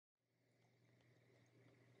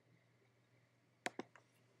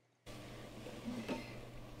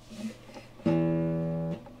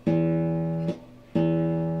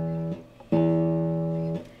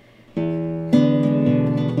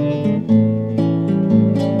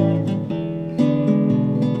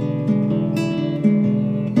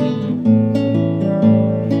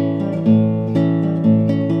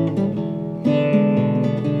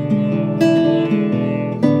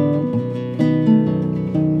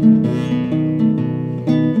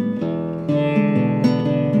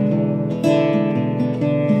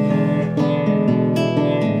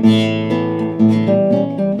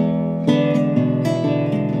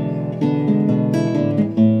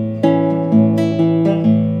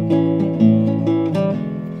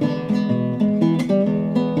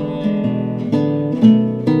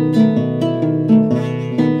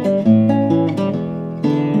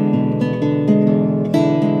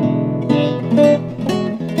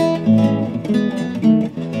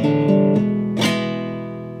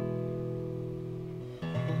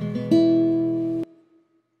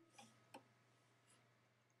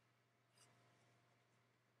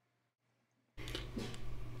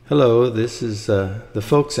Hello, this is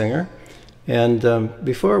TheFolksinger, and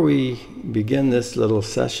before we begin this little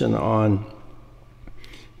session on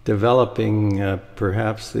developing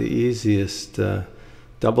perhaps the easiest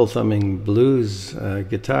double thumbing blues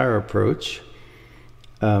guitar approach,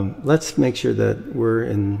 let's make sure that we're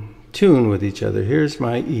in tune with each other. Here's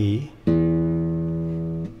my E,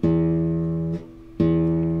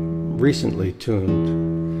 recently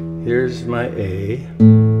tuned. Here's my A.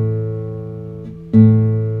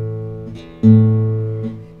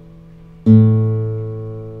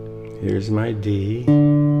 Here's my D.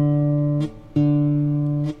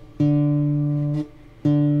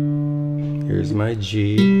 Here's my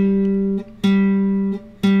G.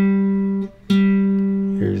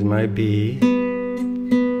 Here's my B.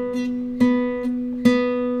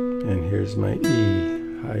 And here's my E,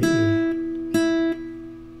 high E.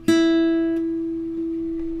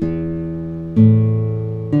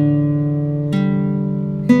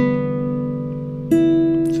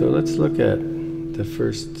 So let's look at the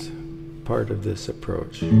first part of this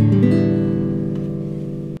approach.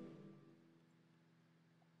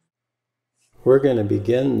 We're going to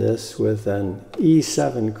begin this with an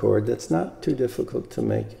E7 chord that's not too difficult to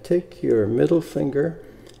make. Take your middle finger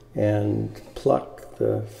and pluck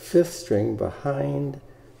the 5th string behind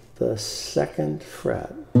the 2nd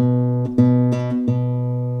fret.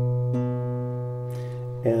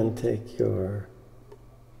 And take your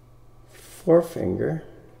forefinger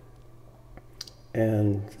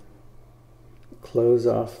and close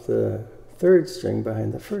off the 3rd string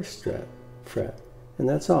behind the 1st fret. And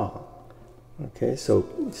that's all. Okay, so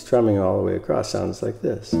strumming all the way across sounds like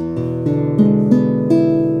this.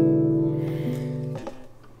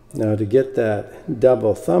 Now to get that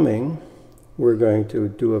double thumbing, we're going to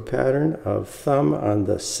do a pattern of thumb on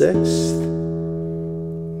the 6th,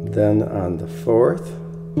 then on the 4th,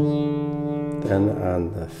 then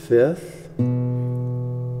on the 5th,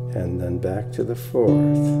 and then back to the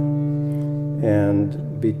 4th.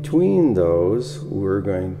 And between those, we're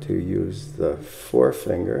going to use the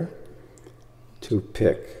forefinger to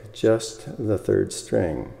pick just the 3rd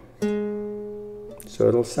string. So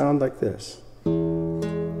it'll sound like this. And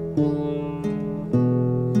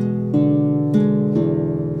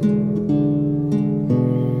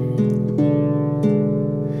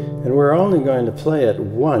we're only going to play it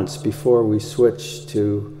once before we switch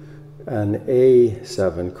to an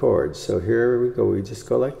A7 chord. So here we go, we just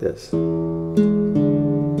go like this. And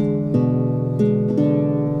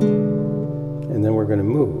then we're going to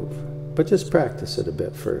move. But just practice it a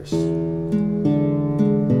bit first.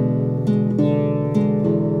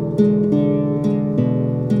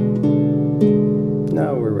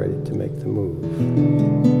 Now we're ready to make the move.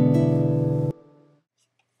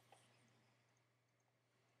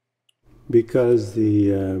 Because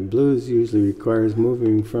the blues usually requires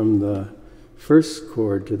moving from the 1st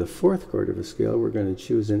chord to the 4th chord of a scale, we're going to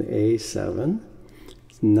choose an A7.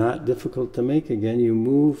 It's not difficult to make. Again, you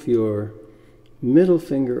move your middle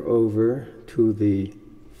finger over to the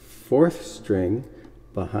 4th string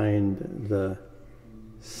behind the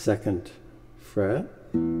 2nd fret,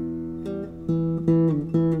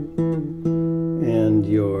 and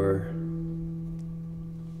your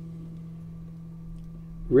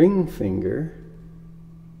ring finger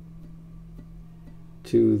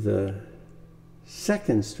to the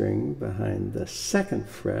 2nd string behind the 2nd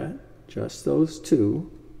fret, just those two.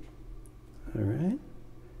 All right.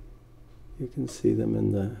 You can see them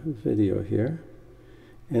in the video here.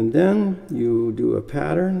 And then you do a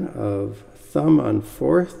pattern of thumb on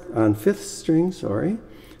 5th string,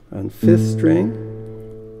 on 5th string,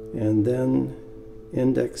 and then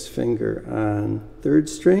index finger on 3rd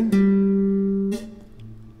string,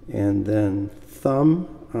 and then thumb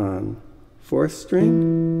on 4th string,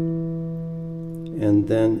 and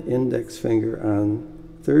then index finger on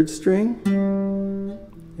 3rd string,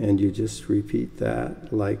 and you just repeat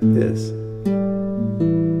that like this.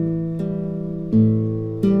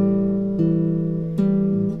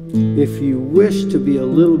 If you wish to be a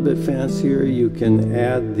little bit fancier, you can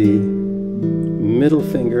add the middle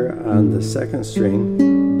finger on the 2nd string,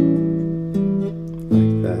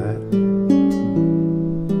 like that.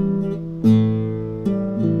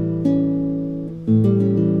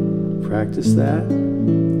 Practice that,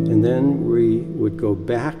 and then we would go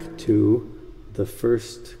back to the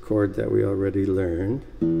 1st chord that we already learned.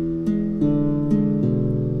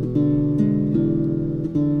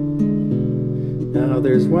 Now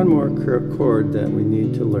there's one more chord that we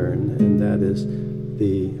need to learn, and that is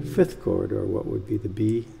the 5th chord, or what would be the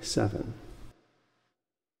B7.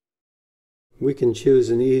 We can choose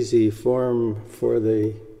an easy form for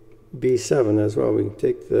the B7 as well. We can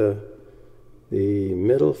take the the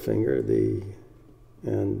middle finger,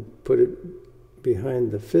 and put it behind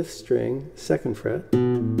the 5th string, 2nd fret.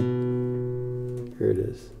 Here it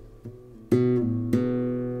is.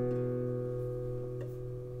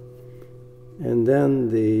 And then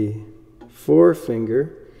the 4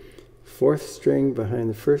 finger, 4th string behind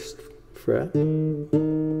the 1st fret, and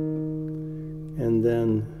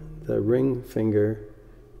then the ring finger,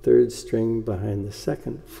 3rd string behind the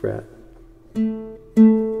 2nd fret.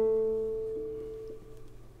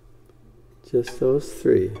 Just those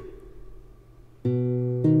 3.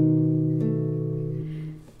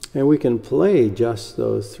 And we can play just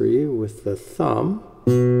those 3 with the thumb,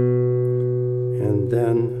 and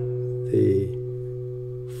then the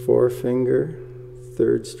 4 finger,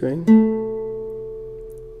 3rd string,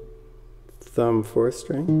 thumb, 4th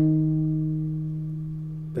string,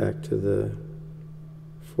 back to the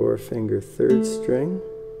 4 finger, 3rd string,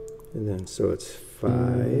 and then so it's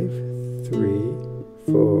 5, 3,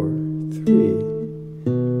 4, 3.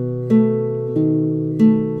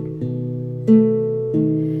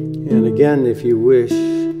 And again, if you wish,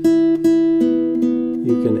 you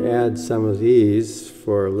can add some of these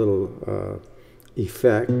for a little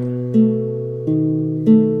effect.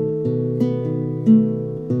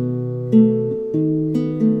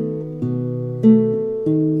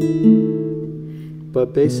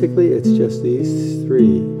 But basically, it's just these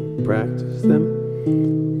 3. Practice them,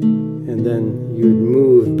 and then you'd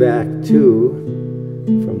move back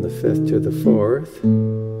from the 5th to the 4th.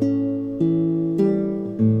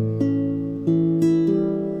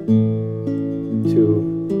 To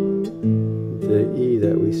the E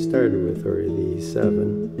that we started with, or the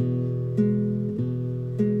E7.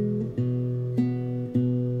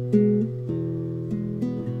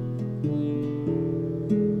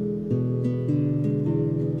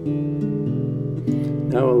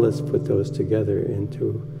 Now let's put those together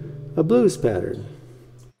into a blues pattern.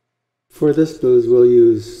 For this blues, we'll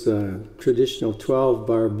use traditional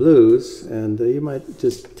 12-bar blues, and you might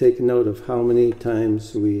just take note of how many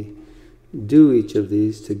times we do each of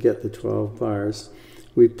these to get the 12 bars.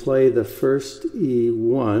 We play the first E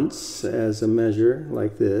once as a measure,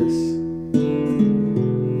 like this,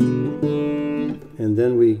 and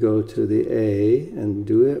then we go to the A and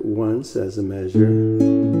do it once as a measure.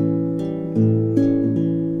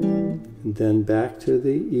 Then back to the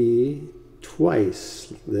E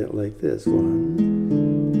twice, like this.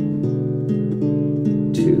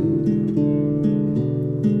 1,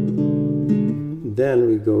 2. Then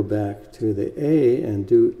we go back to the A and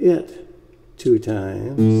do it 2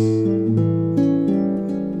 times.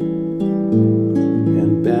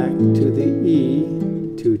 And back to the E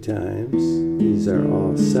 2 times. These are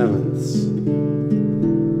all 7ths.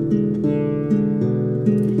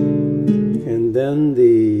 And then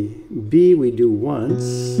the B we do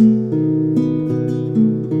once,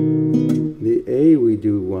 the A we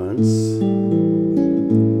do once,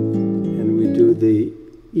 and we do the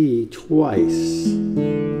E twice.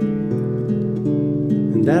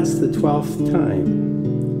 And that's the 12th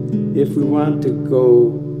time. If we want to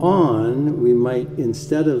go on, we might,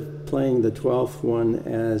 instead of playing the 12th one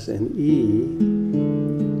as an E,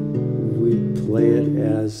 we play it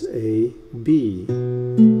as a B.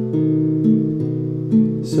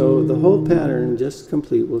 So the whole pattern, just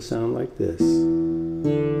complete, will sound like this.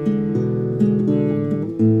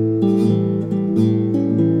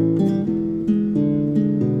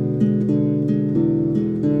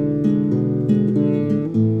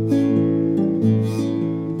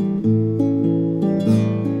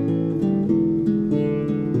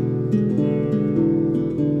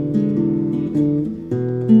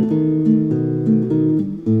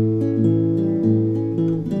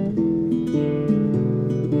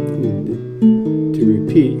 To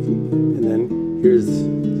repeat, and then here's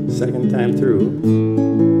the second time through.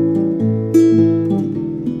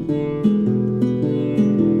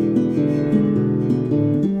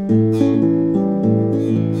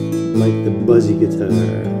 Like the buzzy guitar.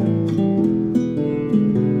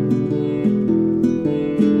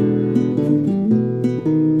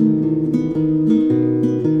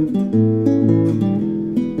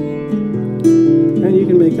 And you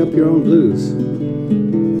can make up your own blues.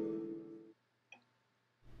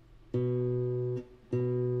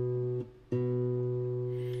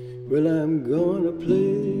 Well, I'm gonna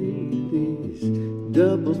play these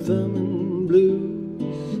double thumbing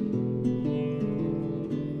blues.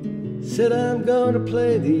 Said I'm gonna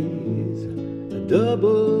play these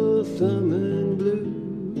double thumbing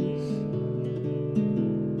blues.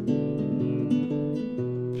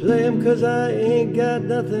 Play 'em 'cause I ain't got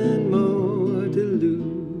nothing more